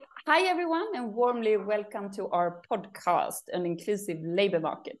Hi, everyone, and warmly welcome to our podcast, An Inclusive Labour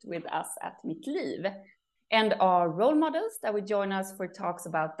Market, with us at Mitt Liv, and our role models that will join us for talks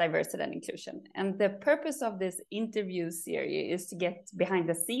about diversity and inclusion. And the purpose of this interview series is to get behind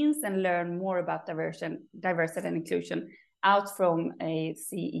the scenes and learn more about diversity and inclusion out from a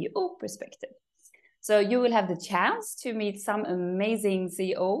CEO perspective. So you will have the chance to meet some amazing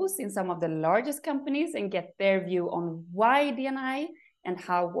CEOs in some of the largest companies and get their view on why D&I and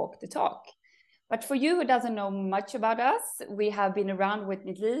how walk the talk. But for you who doesn't know much about us, we have been around with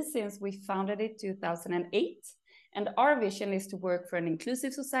Mitt Liv since we founded it in 2008. And our vision is to work for an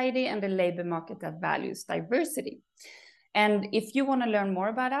inclusive society and a labor market that values diversity. And if you want to learn more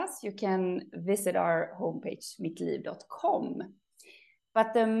about us, you can visit our homepage, mittliv.com.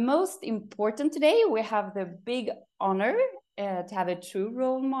 But the most important today, we have the big honor to have a true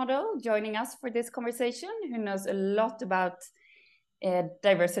role model joining us for this conversation, who knows a lot about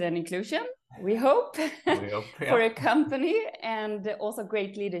diversity and inclusion, we hope, for a company, and also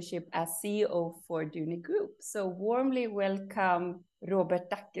great leadership as CEO for Duni Group. So warmly welcome, Robert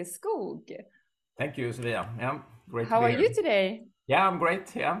Dackeskog. Thank you, Sofia. Yeah, great. How are you today? Yeah, I'm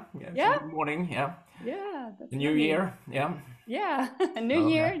great. Yeah. Good morning. Yeah. That's New year. Yeah. Yeah, new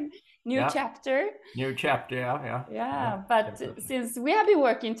year, new chapter. New chapter. Yeah. But definitely. Since we have been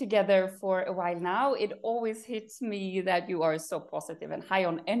working together for a while now, it always hits me that you are so positive and high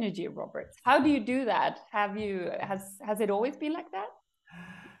on energy, Robert. How do you do that? Has it always been like that?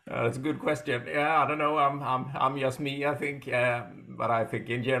 That's a good question. Yeah, I don't know. I'm just me, I think. But I think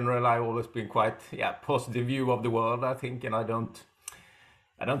in general, I've always been quite positive view of the world, I think, and I don't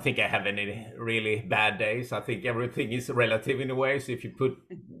think I have any really bad days. I think everything is relative in a way. So if you put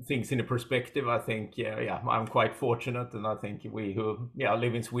things in a perspective, I think, I'm quite fortunate. And I think we who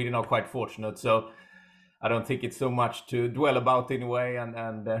live in Sweden are quite fortunate. So I don't think it's so much to dwell about in a way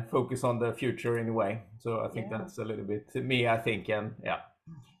and focus on the future in a way. So I think that's a little bit me, I think. And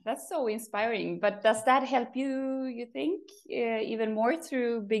That's so inspiring. But does that help you think, even more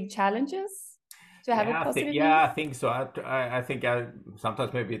through big challenges? To have a positive view? I think so. I think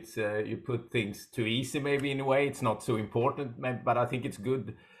sometimes maybe it's you put things too easy, maybe in a way it's not so important. But I think it's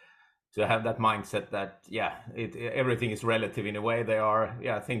good to have that mindset that everything is relative in a way. There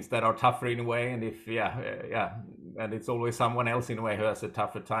are things that are tougher in a way, and if and it's always someone else in a way who has a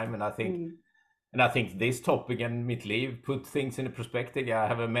tougher time. And I think. And I think this topic and Mitt Liv put things in a perspective. I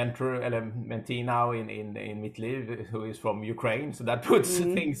have a mentee now in Mitt Liv who is from Ukraine, so that puts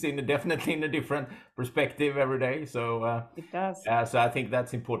things definitely in a different perspective every day. So it does. So I think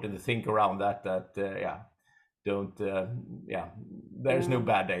that's important to think around that. Don't there's no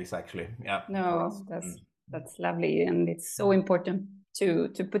bad days actually. Yeah. No, that's lovely, and it's so important to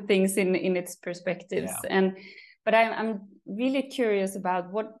put things in its perspectives. But I'm really curious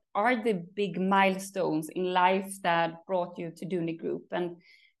about what are the big milestones in life that brought you to Duni Group, and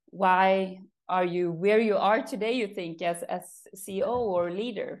why are you where you are today, you think, as CEO or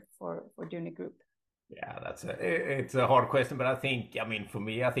leader for Duni Group? Yeah, it's a hard question, but I think, for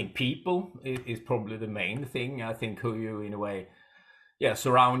me, I think people is probably the main thing. I think who you, in a way,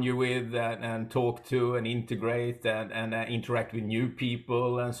 surround you with and talk to and integrate and interact with new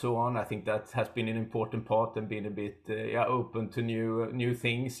people and so on. I think that has been an important part, and being a bit open to new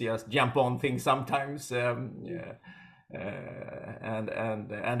things, just jump on things sometimes. And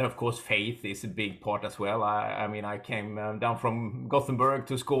of course faith is a big part as well. I came down from Gothenburg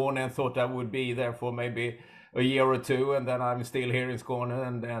to Skåne and thought I would be there for maybe a year or two, and then I'm still here in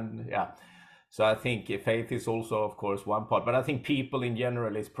Skåne, and so I think faith is also, of course, one part, but I think people in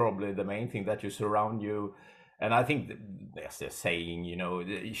general is probably the main thing, that you surround you. And I think there's a saying,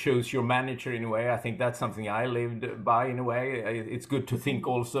 choose your manager in a way. I think that's something I lived by in a way. It's good to think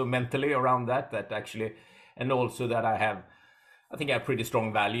also mentally around that actually, and also that I think I have pretty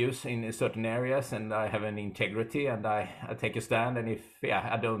strong values in certain areas, and I have an integrity, and I take a stand. And if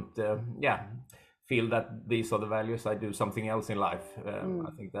I don't feel that these are the values, I do something else in life.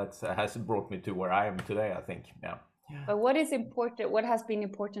 I think that has brought me to where I am today, I think. But what is important? What has been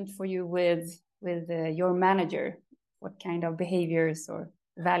important for you with your manager? What kind of behaviors or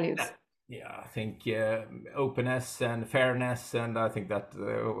values? I think openness and fairness, and I think that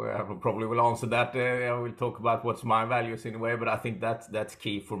I probably will answer that. I will talk about what's my values in a way, but I think that's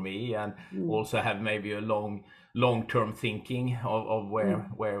key for me, and also have maybe a long-term thinking of where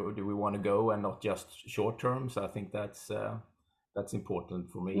do we want to go, and not just short term. So I think that's important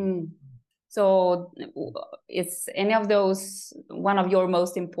for me. So is any of those one of your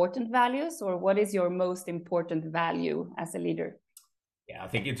most important values, or what is your most important value as a leader? Yeah, I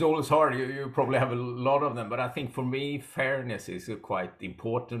think it's always hard. You probably have a lot of them, but I think for me, fairness is a quite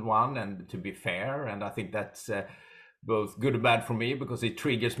important one, and to be fair. And I think that's both good and bad for me, because it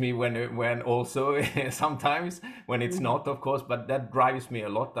triggers me when also sometimes when it's not, of course. But that drives me a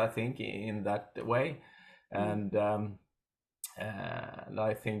lot, I think, in that way. And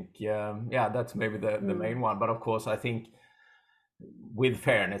I think yeah, that's maybe the main one. But of course, I think with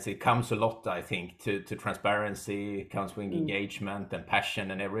fairness, it comes a lot, I think, to transparency. It comes with engagement and passion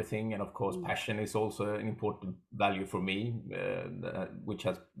and everything. And of course, passion is also an important value for me, which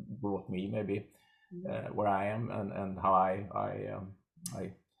has brought me maybe where I am, and how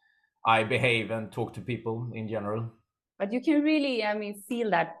I behave and talk to people in general. But you can really, I mean,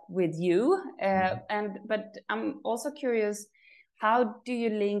 feel that with you. But I'm also curious, how do you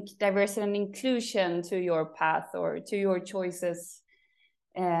link diversity and inclusion to your path or to your choices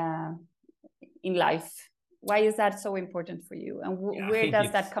in life? Why is that so important for you, and where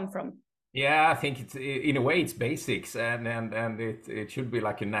does that come from? Yeah, I think it's, in a way, it's basics, and it should be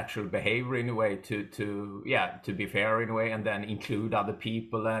like a natural behavior in a way to be fair in a way, and then include other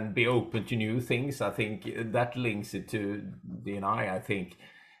people and be open to new things. I think that links it to D&I think,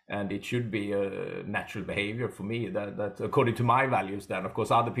 and it should be a natural behavior for me, that according to my values. Then of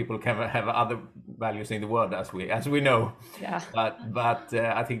course other people can have other values in the world, as we know. Yeah. But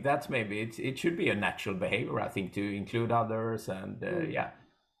I think that's maybe it should be a natural behavior, I think, to include others, and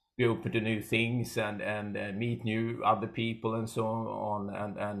be open to new things, and meet new other people and so on,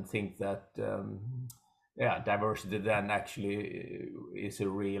 and think that diversity then actually is a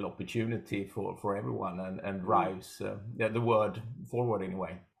real opportunity for everyone, and drives the word forward in a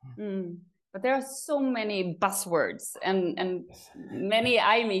way. But there are so many buzzwords, and many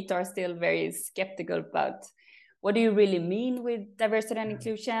I meet are still very skeptical about what do you really mean with diversity and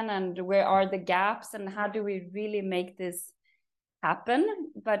inclusion, and where are the gaps, and how do we really make this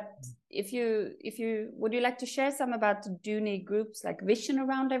happen. But if you would you like to share some about Duni Group's like vision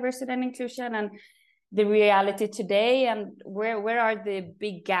around diversity and inclusion, and the reality today, and where are the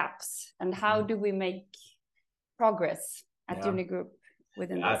big gaps, and how do we make progress at Duni Group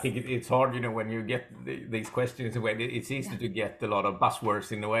within this? I think it's hard, when you get these questions, it's easy to get a lot of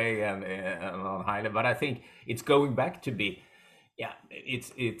buzzwords in a way, and on high level. But I think it's going back to be,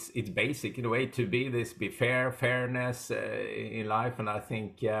 it's basic in a way, to be fairness in life. And I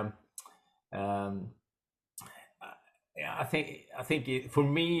think I think for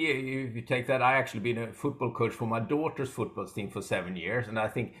me, if you take that, I actually been a football coach for my daughter's football team for 7 years, and I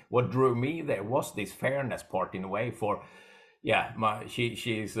think what drew me there was this fairness part in a way. For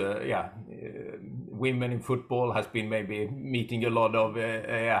she's women in football has been maybe meeting a lot of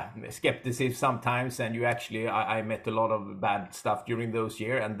skepticism sometimes, and I met a lot of bad stuff during those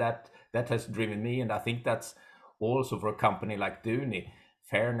years, and that has driven me. And I think that's also for a company like Duni,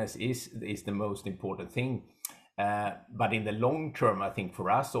 fairness is the most important thing. But in the long term, I think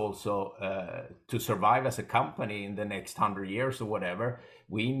for us also, to survive as a company in the next 100 years or whatever,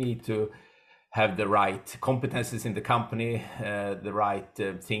 we need to have the right competences in the company, the right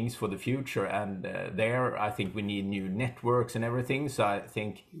things for the future. And there, I think we need new networks and everything. So I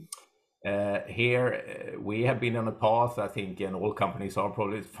think here we have been on a path, I think, and all companies are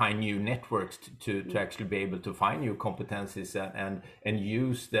probably find new networks to actually be able to find new competencies and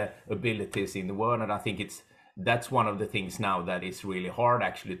use the abilities in the world. And I think that's one of the things now that is really hard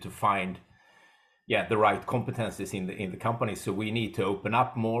actually to find the right competencies in the company. So we need to open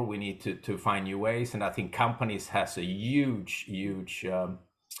up more, we need to find new ways. And I think companies has a huge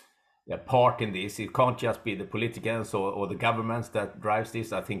part in this. It can't just be the politicians or the governments that drives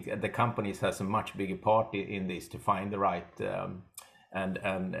this. I think the companies has a much bigger part in this, to find the right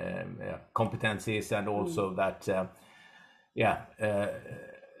competencies, and also that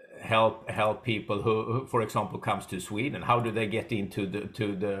help people who, for example, comes to Sweden. How do they get into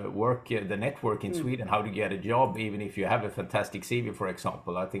the network in Sweden? How to get a job, even if you have a fantastic CV, for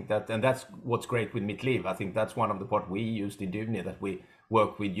example. I think that's what's great with Mitt Liv. I think that's one of the part we used in Duni, that we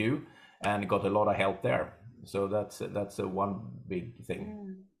work with you and got a lot of help there. So that's one big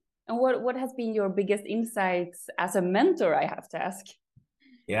thing. And what has been your biggest insights as a mentor, I have to ask?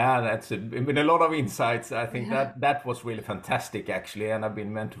 Yeah, that's been a lot of insights. I think that was really fantastic, actually. And I've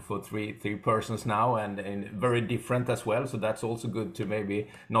been mentor for three persons now, and very different as well. So that's also good to maybe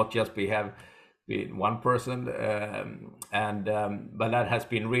not just be one person. But that has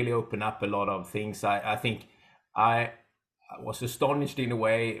been really open up a lot of things. I think I was astonished in a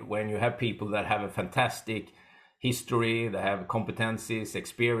way when you have people that have a fantastic history, they have competencies,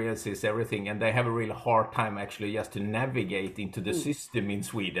 experiences, everything, and they have a really hard time actually just to navigate into the system in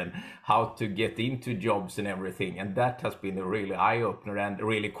Sweden, how to get into jobs and everything. And that has been a really eye-opener and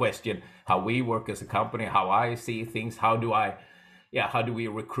really question how we work as a company, how I see things, how do we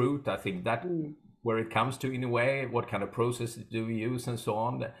recruit? I think that where it comes to, in a way, what kind of processes do we use and so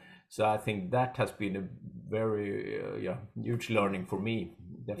on. So I think that has been a very huge learning for me,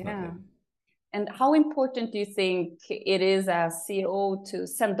 definitely. Yeah. And how important do you think it is as CEO to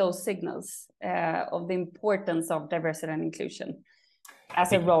send those signals of the importance of diversity and inclusion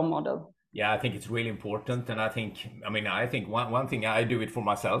as a role model? Yeah, I think it's really important, and I think one thing, I do it for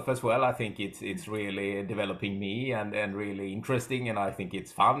myself as well. I think it's really developing me and really interesting, and I think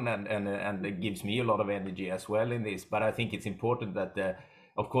it's fun and it gives me a lot of energy as well in this. But I think it's important that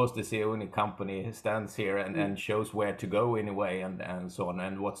of course the CEO in a company stands here and shows where to go in a way and so on,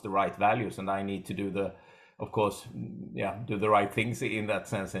 and what's the right values, and I need to do the right things in that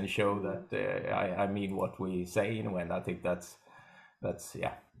sense and show that I mean what we say in a way. And I think that's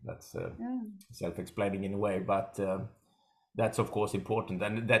self-explaining in a way, but that's of course important,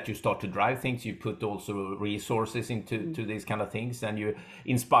 and that you start to drive things. You put also resources into these kind of things, and you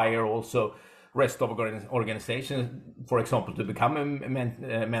inspire also rest of organizations, for example, to become a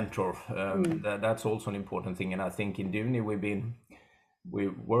mentor. That's also an important thing, and I think in Duni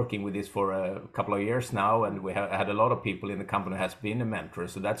we're working with this for a couple of years now, and we have had a lot of people in the company has been a mentor,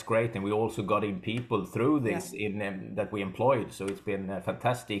 so that's great. And we also got in people through this in that we employed, so it's been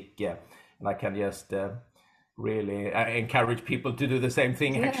fantastic. And I can just really encourage people to do the same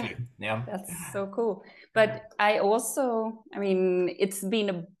thing. Actually, that's so cool. But I mean, it's been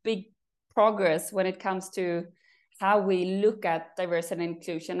a big progress when it comes to how we look at diversity and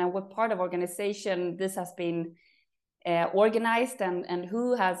inclusion, and what part of organization this has been organized, and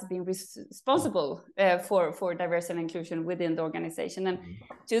who has been responsible for diversity and inclusion within the organization. And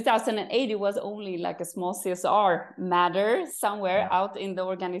 2008 it was only like a small CSR matter somewhere out in the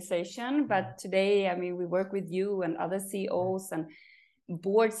organization, but today, I mean, we work with you and other CEOs and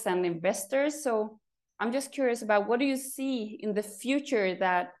boards and investors. So I'm just curious about, what do you see in the future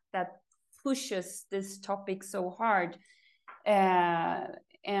that pushes this topic so hard?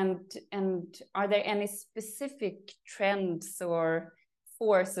 And are there any specific trends or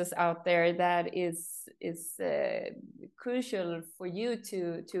forces out there that is crucial for you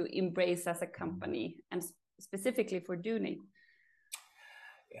to embrace as a company, and specifically for Duni?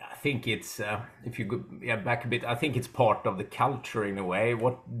 Yeah, I think it's if you go back a bit, I think it's part of the culture in a way.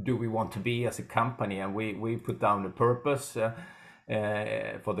 What do we want to be as a company? And we put down the purpose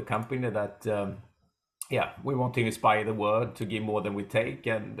for the company that we want to inspire the world to give more than we take,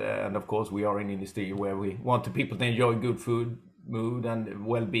 and of course we are in an industry where we want the people to enjoy good food, mood, and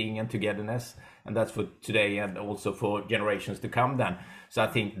well-being and togetherness, and that's for today and also for generations to come then. So I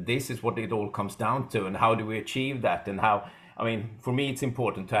think this is what it all comes down to, and how do we achieve that, and how, I mean, for me it's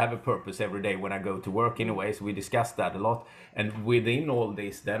important to have a purpose every day when I go to work in a way, so we discuss that a lot. And within all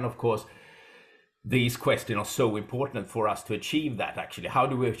this then, of course, these questions are so important for us to achieve that. Actually, how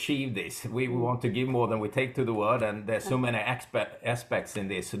do we achieve this? We want to give more than we take to the world, and there's so many aspects in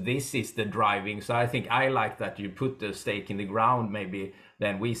this. So this is the driving. So I think I like that you put the stake in the ground. Maybe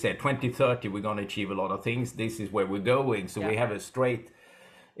then we said 2030 we're going to achieve a lot of things. This is where we're going. So we have a straight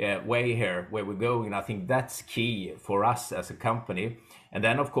way here where we're going. I think that's key for us as a company. And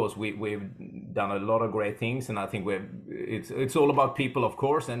then of course we've done a lot of great things, and I think it's all about people, of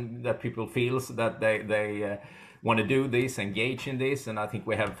course, and that people feels that they want to do this, engage in this. And I think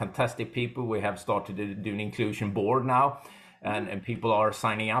we have fantastic people. We have started to do an inclusion board now, and people are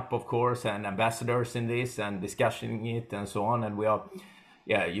signing up, of course, and ambassadors in this and discussing it and so on. And we are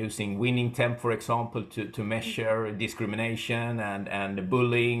using winning temp, for example, to measure discrimination and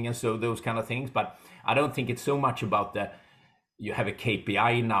bullying and so those kind of things. But I don't think it's so much about you have a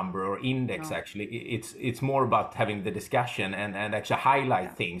KPI number or index. No. Actually, it's more about having the discussion and actually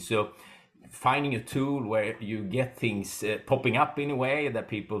highlight things. So finding a tool where you get things popping up in a way that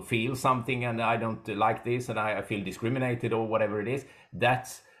people feel something, and I don't like this, and I feel discriminated or whatever it is.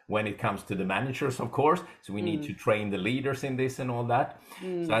 That's when it comes to the managers, of course. So we need to train the leaders in this and all that.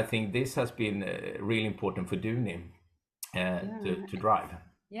 So I think this has been really important for Duni to drive.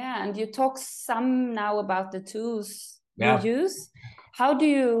 Yeah, and you talk some now about the tools you use. How do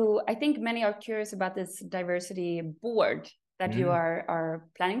you, I think many are curious about this diversity board that you are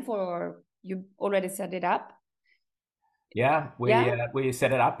planning for, or you already set it up? We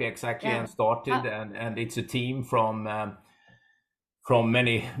set it up exactly and started, and it's a team from from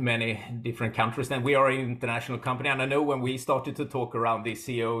many different countries. And we are an international company. And I know when we started to talk around the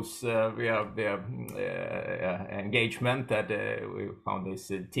CEO's engagement, that we found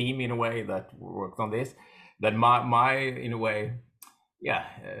this team in a way that worked on this. That my in a way,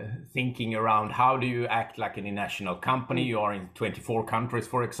 thinking around how do you act like an international company? You are in 24 countries,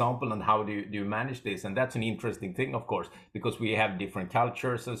 for example, and how do you manage this? And that's an interesting thing, of course, because we have different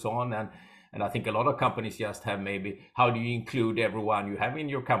cultures and so on. And I think a lot of companies just have maybe, how do you include everyone you have in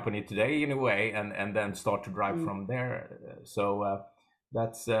your company today in a way, and then start to drive from there. So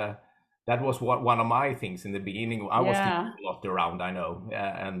that was one of my things in the beginning. I was thinking a lot around, I know,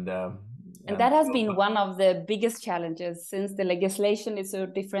 and that has been one of the biggest challenges, since the legislation is so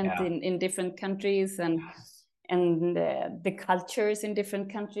different in different countries, and the cultures in different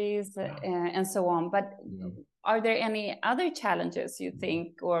countries, and so on. But are there any other challenges you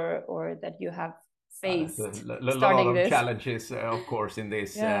think, or that you have faced starting this? Challenges, of course, in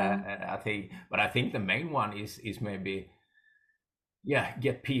this. I think the main one is maybe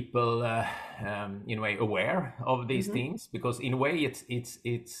get people in a way aware of these things, because in a way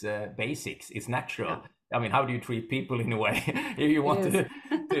it's basics, it's natural. I mean, how do you treat people in a way? If you want to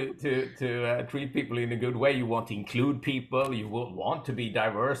treat people in a good way, you want to include people, you will want to be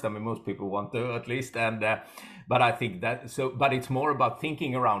diverse. I mean, most people want to, at least. And but I think but it's more about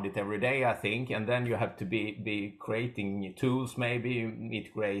thinking around it every day, I think. And then you have to be creating tools, maybe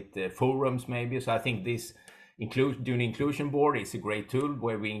integrate forums, maybe. So I think this Duni Inclusion Board is a great tool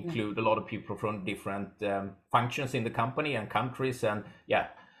where we include a lot of people from different functions in the company and countries, and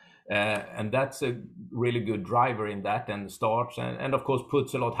and that's a really good driver in that, and starts and of course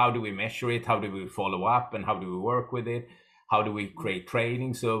puts a lot. How do we measure it? How do we follow up? And how do we work with it? How do we create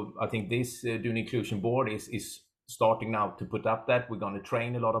training? So I think this Duni Inclusion Board is starting now to put up that. We're going to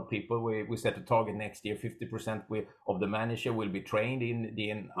train a lot of people. We set a target next year, 50% of the manager will be trained in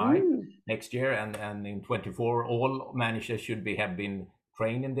DNI next year, and in 24 all managers should have been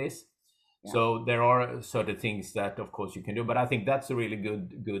trained in this. So there are certain things that of course you can do, but I think that's a really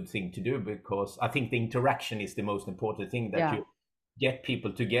good thing to do, because I think the interaction is the most important thing, that you get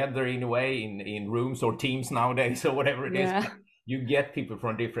people together in a way in rooms or teams nowadays or whatever it is. You get people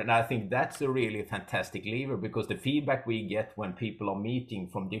from different. I think that's a really fantastic lever, because the feedback we get when people are meeting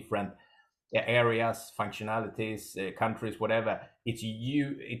from different areas, functionalities, countries, whatever,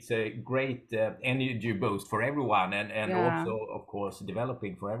 it's a great energy boost for everyone, and also of course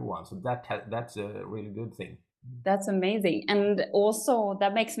developing for everyone. So that's a really good thing. That's amazing. And also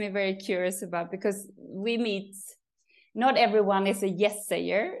that makes me very curious about, because we meet, not everyone is a yes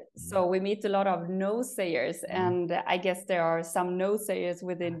sayer, so we meet a lot of no sayers, and I guess there are some no sayers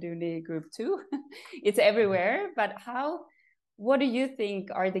within Duni Group too. It's everywhere. But what do you think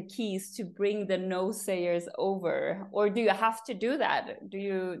are the keys to bring the no sayers over? Or do you have to do that? Do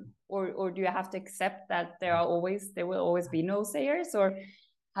you have to accept that there will always be no sayers? Or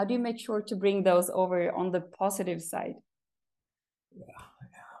how do you make sure to bring those over on the positive side?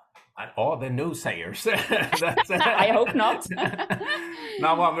 Are there no sayers? I hope not.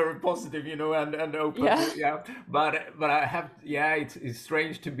 Now I'm very positive, and open. But I have, it's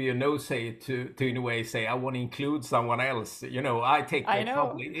strange to be a no sayer to in a way say I want to include someone else. I take the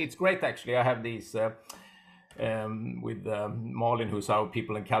example. It's great actually. I have these with Malin, who's our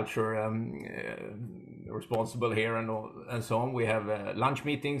people and culture responsible here, and so on. We have lunch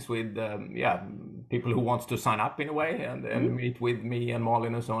meetings with people who wants to sign up in a way, and meet with me and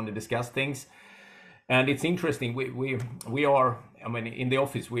Malin and so on to discuss things. And it's interesting. We are, I mean, in the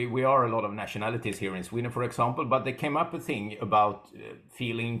office we are a lot of nationalities here in Sweden, for example. But they came up a thing about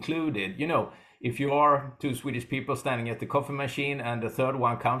feeling included. If you are two Swedish people standing at the coffee machine, and the third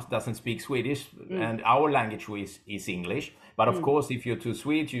one doesn't speak Swedish, and our language is English. But of course, if you're two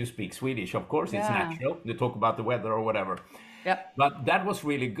Swedes, you speak Swedish. Of course, it's natural to talk about the weather or whatever. But that was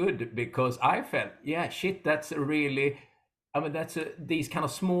really good, because I felt, that's really, I mean, these kind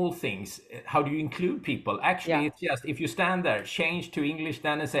of small things. How do you include people? Actually, it's just, if you stand there, change to English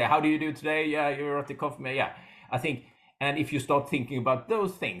then and say, how do you do today? You're at the coffee. I think, and if you start thinking about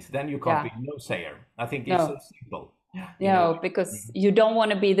those things, then you can't be a no sayer. I think it's so simple. Because you don't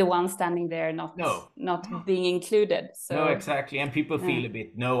want to be the one standing there not being included. So no, exactly. And people feel a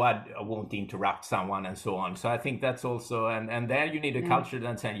bit, I won't interrupt someone and so on. So I think that's also, and there you need a culture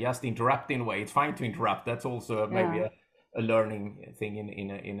that saying just interrupt in a way. It's fine to interrupt. That's also maybe a learning thing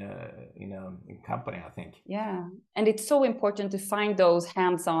in a company, I think. And it's so important to find those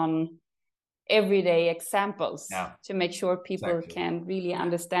hands-on everyday examples to make sure people can really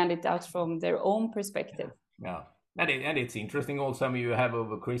understand it out from their own perspective. And it's interesting also. I mean, you have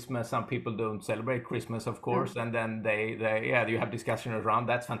over Christmas, some people don't celebrate Christmas, of course, and then they you have discussion around.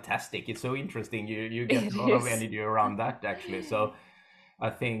 That's fantastic. It's so interesting. You get It a lot of is. energy around that actually. So I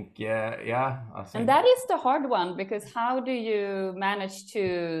think, yeah, I And think. that is the hard one, because how do you manage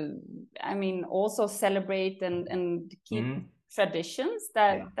to, I mean, also celebrate and keep Mm, traditions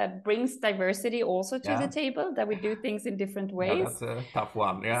yeah, that brings diversity also to the yeah, table, that we do things in different yeah. ways. That's a tough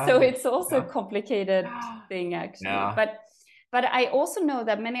one. Yeah, So it's also a yeah, complicated thing actually. yeah. But I also know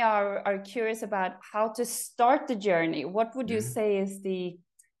that many are curious about how to start the journey. What would you Mm. say is the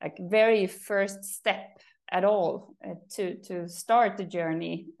like very first step at all to start the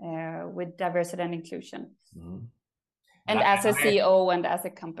journey with diversity and inclusion, Mm. and as a CEO and as a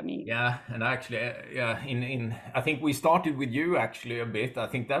company? Yeah, and actually, yeah, in I think we started with you actually a bit. I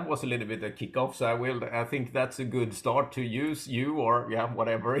think that was a little bit a kickoff. So I think that's a good start to use you, or yeah,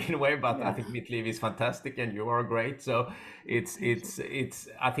 whatever in a way. But I Yeah, think Mitliv is fantastic and you are great. So thank you. it's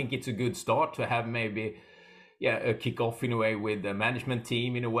I think it's a good start to have maybe, yeah, a kickoff in a way with the management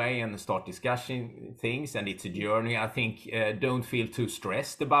team in a way, and start discussing things. And it's a journey. I think don't feel too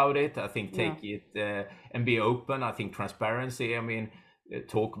stressed about it. I think Yeah, take it and be open. I think transparency. I mean,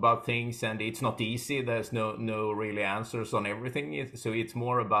 talk about things, and it's not easy. There's no really answers on everything. So it's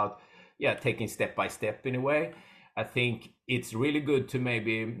more about, yeah, taking step by step in a way. I think it's really good to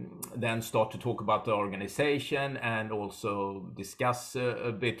maybe then start to talk about the organization and also discuss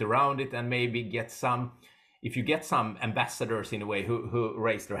a bit around it, and maybe get some, if you get some ambassadors in a way who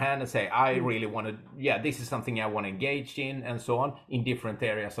raise their hand and say, I really want to, yeah, this is something I want to engage in, and so on, in different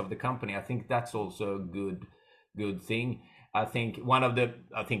areas of the company. I think that's also a good thing. I think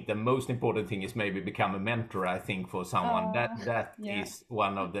the most important thing is maybe become a mentor. I think for someone that yeah, is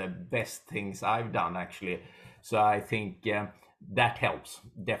one of the best things I've done actually. So I think that helps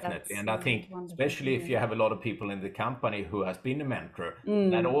definitely. that's And I think wonderful to especially if hear. you have a lot of people in the company who has been a mentor,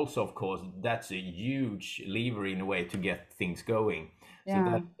 that also, of course, that's a huge lever in a way to get things going. So Yeah.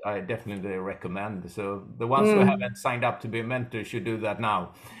 that I definitely recommend. So the ones who Mm. haven't signed up to be a mentor should do that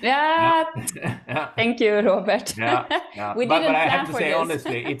now. Yeah. Yeah, Yeah. thank you, Robert. Yeah, yeah. We But didn't I have plan to for say this.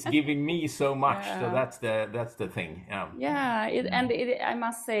 honestly, it's giving me so much. So Yeah. that's the thing. Yeah. Yeah, Mm. I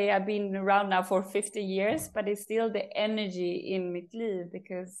must say I've been around now for 50 years, but it's still the energy in mitt liv,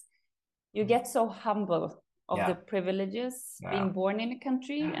 because you get so humble of the Yeah. privileges Yeah. being born in a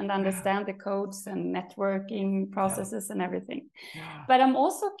country and understand the codes and networking Yeah. processes and everything. Yeah. But I'm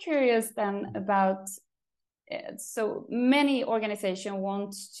also curious then about so many organizations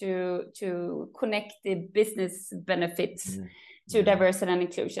want to connect the business benefits Mm. to Mm. diversity and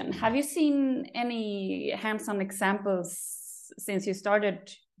inclusion. Have you seen any hands-on examples since you started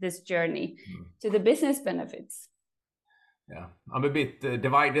this journey Mm. to the business benefits? Yeah, I'm a bit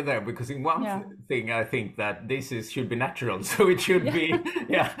divided there, because in one Yeah, thing I think that this is should be natural, so it should yeah, be,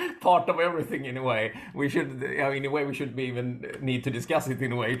 yeah, part of everything in a way. We should, in a way, we should be even need to discuss it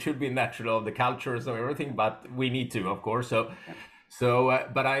in a way. It should be natural of the cultures of everything, but we need to, of course. yeah.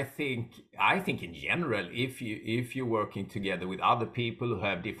 But I think in general, if you're working together with other people who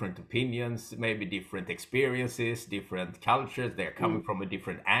have different opinions, maybe different experiences, different cultures, they're coming from a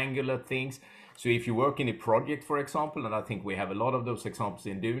different angle of things. So if you work in a project, for example, and I think we have a lot of those examples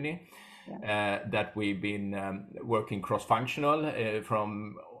in Duni, that we've been working cross-functional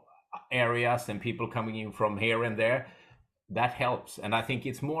from areas and people coming in from here and there, that helps. And I think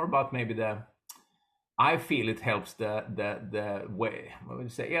it's more about maybe I feel it helps the way, what would you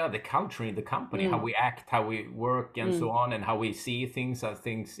say, yeah, the culture in the company, how we act, how we work, and so on, and how we see things. I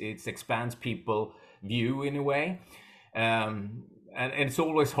think it expands people view in a way. And it's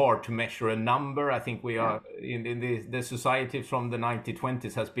always hard to measure a number. I think we Yeah, are in the society from the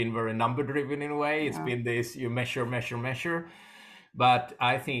 1920s has been very number driven in a way. It's yeah, been this, you measure. But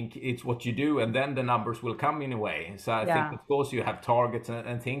I think it's what you do, and then the numbers will come in a way. So I think, yeah, of course, you have targets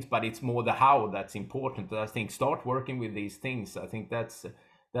and things, but it's more the how that's important. I think start working with these things. I think that's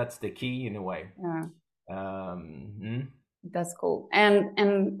the key in a way. yeah. Mm, That's cool.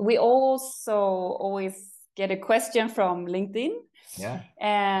 And we also always get a question from LinkedIn, yeah.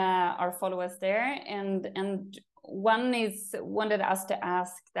 our followers there, and one wanted us to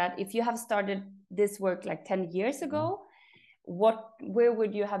ask that if you have started this work like 10 years Mm. ago, where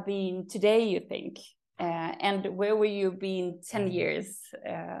would you have been today, you think? And where will you be in 10 years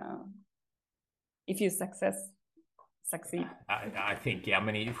if you succeed? I think, yeah, I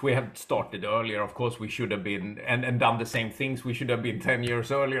mean, if we had started earlier, of course, we should have been and done the same things. We should have been 10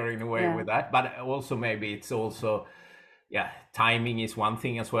 years earlier in a way with that. But also, maybe it's also, yeah, timing is one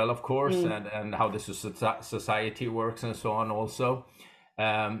thing as well, of course, and how the society works and so on also.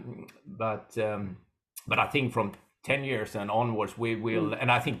 But but I think from 10 years and onwards, we will,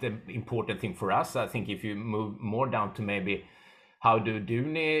 and I think the important thing for us, I think if you move more down to maybe how do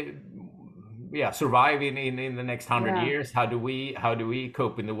Duni survive in the next 100 years, how do we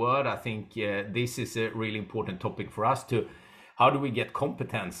cope in the world, I think this is a really important topic for us to how do we get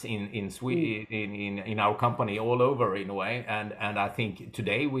competence in Sweden, in our company all over in a way, and I think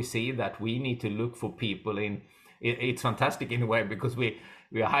today we see that we need to look for people in it's fantastic in a way because we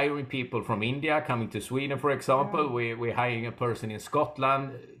are hiring people from India coming to Sweden, for example. We're hiring a person in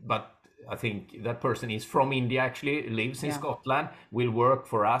Scotland, but I think that person is from India, actually lives in Scotland, will work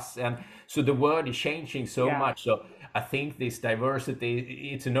for us. And so the world is changing so much. So I think this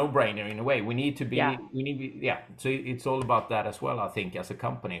diversity, it's a no-brainer in a way. We need to be, So it's all about that as well, I think, as a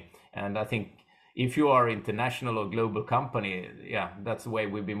company. And I think if you are international or global company, that's the way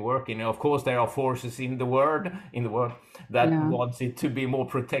we've been working. And of course, there are forces in the world that wants it to be more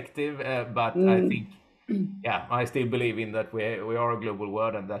protective. But I think, I still believe in that we are a global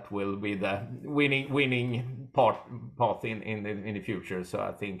world, and that will be the winning path in the future. So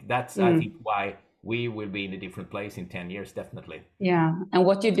I think that's I think why we will be in a different place in 10 years, definitely. Yeah, and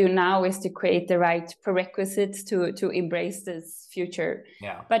what you do now is to create the right prerequisites to embrace this future.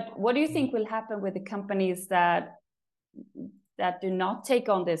 Yeah. But what do you think will happen with the companies that do not take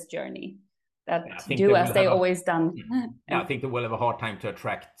on this journey, that do as they always done? I think they will have a hard time to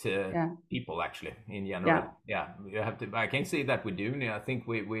attract people, actually, in general. You have to. I can see that with Duni. I think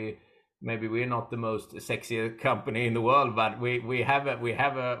we maybe we're not the most sexy company in the world, but we have a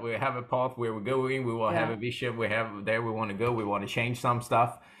path where we're going. We will have a vision. We want to go. We want to change some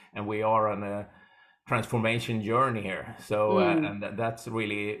stuff, and we are on a transformation journey here. So and that's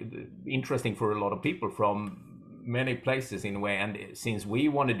really interesting for a lot of people from many places in a way. And since we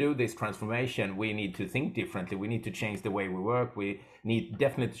want to do this transformation, we need to think differently. We need to change the way we work. We need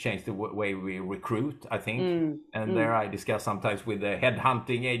definitely to change the way we recruit, I think. There I discuss sometimes with the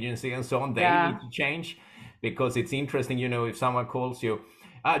headhunting agency and so on. They need to change, because it's interesting, if someone calls you,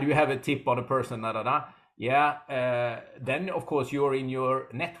 do you have a tip on a person, then of course you're in your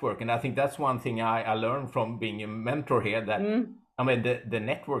network. And I think that's one thing I learned from being a mentor here, that I mean, the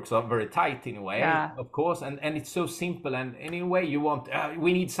networks are very tight in a way, of course, and it's so simple. And in a way, you want,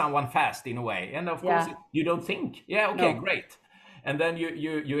 we need someone fast in a way. And of course, you don't think, great. And then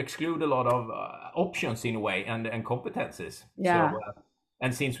you exclude a lot of options in a way, and competences. Yeah. So,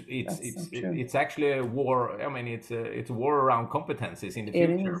 and since it's actually a war, I mean, it's a war around competencies in the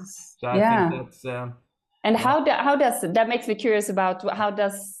future. So I think that's. And how does that makes me curious about how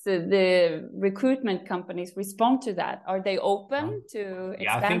does the recruitment companies respond to that? Are they open to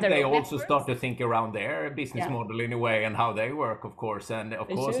expand I think their they networks? also start to think around their business model in a way, and how they work, of course. And of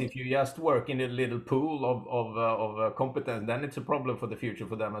course, if you just work in a little pool of competence, then it's a problem for the future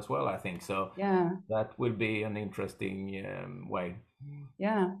for them as well, I think. So that will be an interesting way.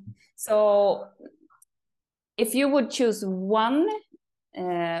 Yeah. So if you would choose one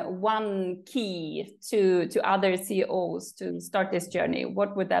key to other CEOs to start this journey,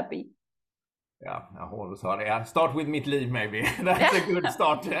 what would that be? Start with Mitt Liv, maybe. That's a good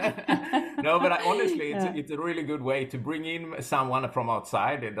start. No, but honestly, it's a really good way to bring in someone from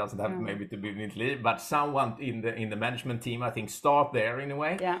outside. It doesn't have maybe to be Mitt Liv, but someone in the management team. I think start there in a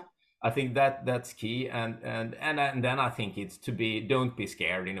way. I think that's key, and then I think it's don't be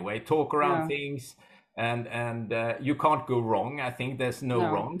scared in a way. Talk around things. And you can't go wrong. I think there's no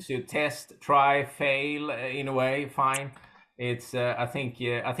wrongs. You test, try, fail in a way, fine. It's I think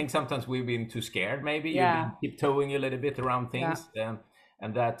sometimes we've been too scared. Maybe you've been tiptoeing a little bit around things, and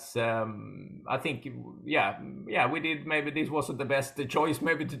that's I think we did. Maybe this wasn't the best choice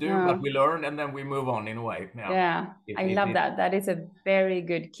maybe to do, but we learned, and then we move on in a way. I love that. That is a very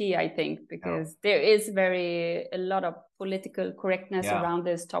good key, I think, because there is a lot of political correctness around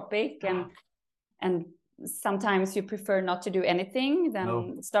this topic, and sometimes you prefer not to do anything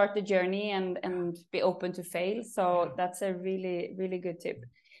than start the journey and be open to fail. So that's a really, really good tip.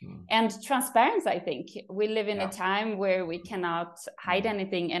 And transparency, I think. We live in a time where we cannot hide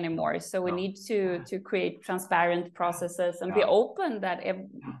anything anymore. So we need to create transparent processes and be open that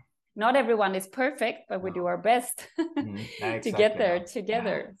not everyone is perfect, but we do our best to get there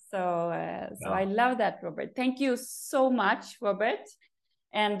together. So I love that, Robert. Thank you so much, Robert.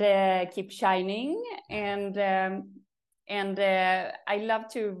 And keep shining. And I love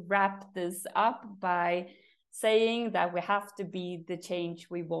to wrap this up by saying that we have to be the change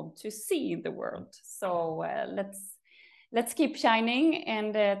we want to see in the world. So let's keep shining.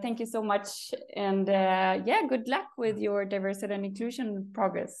 And thank you so much. And good luck with your diversity and inclusion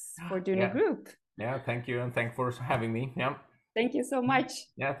progress for Duni Group. Thank you, and thanks for having me. Thank you so much.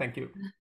 Thank you.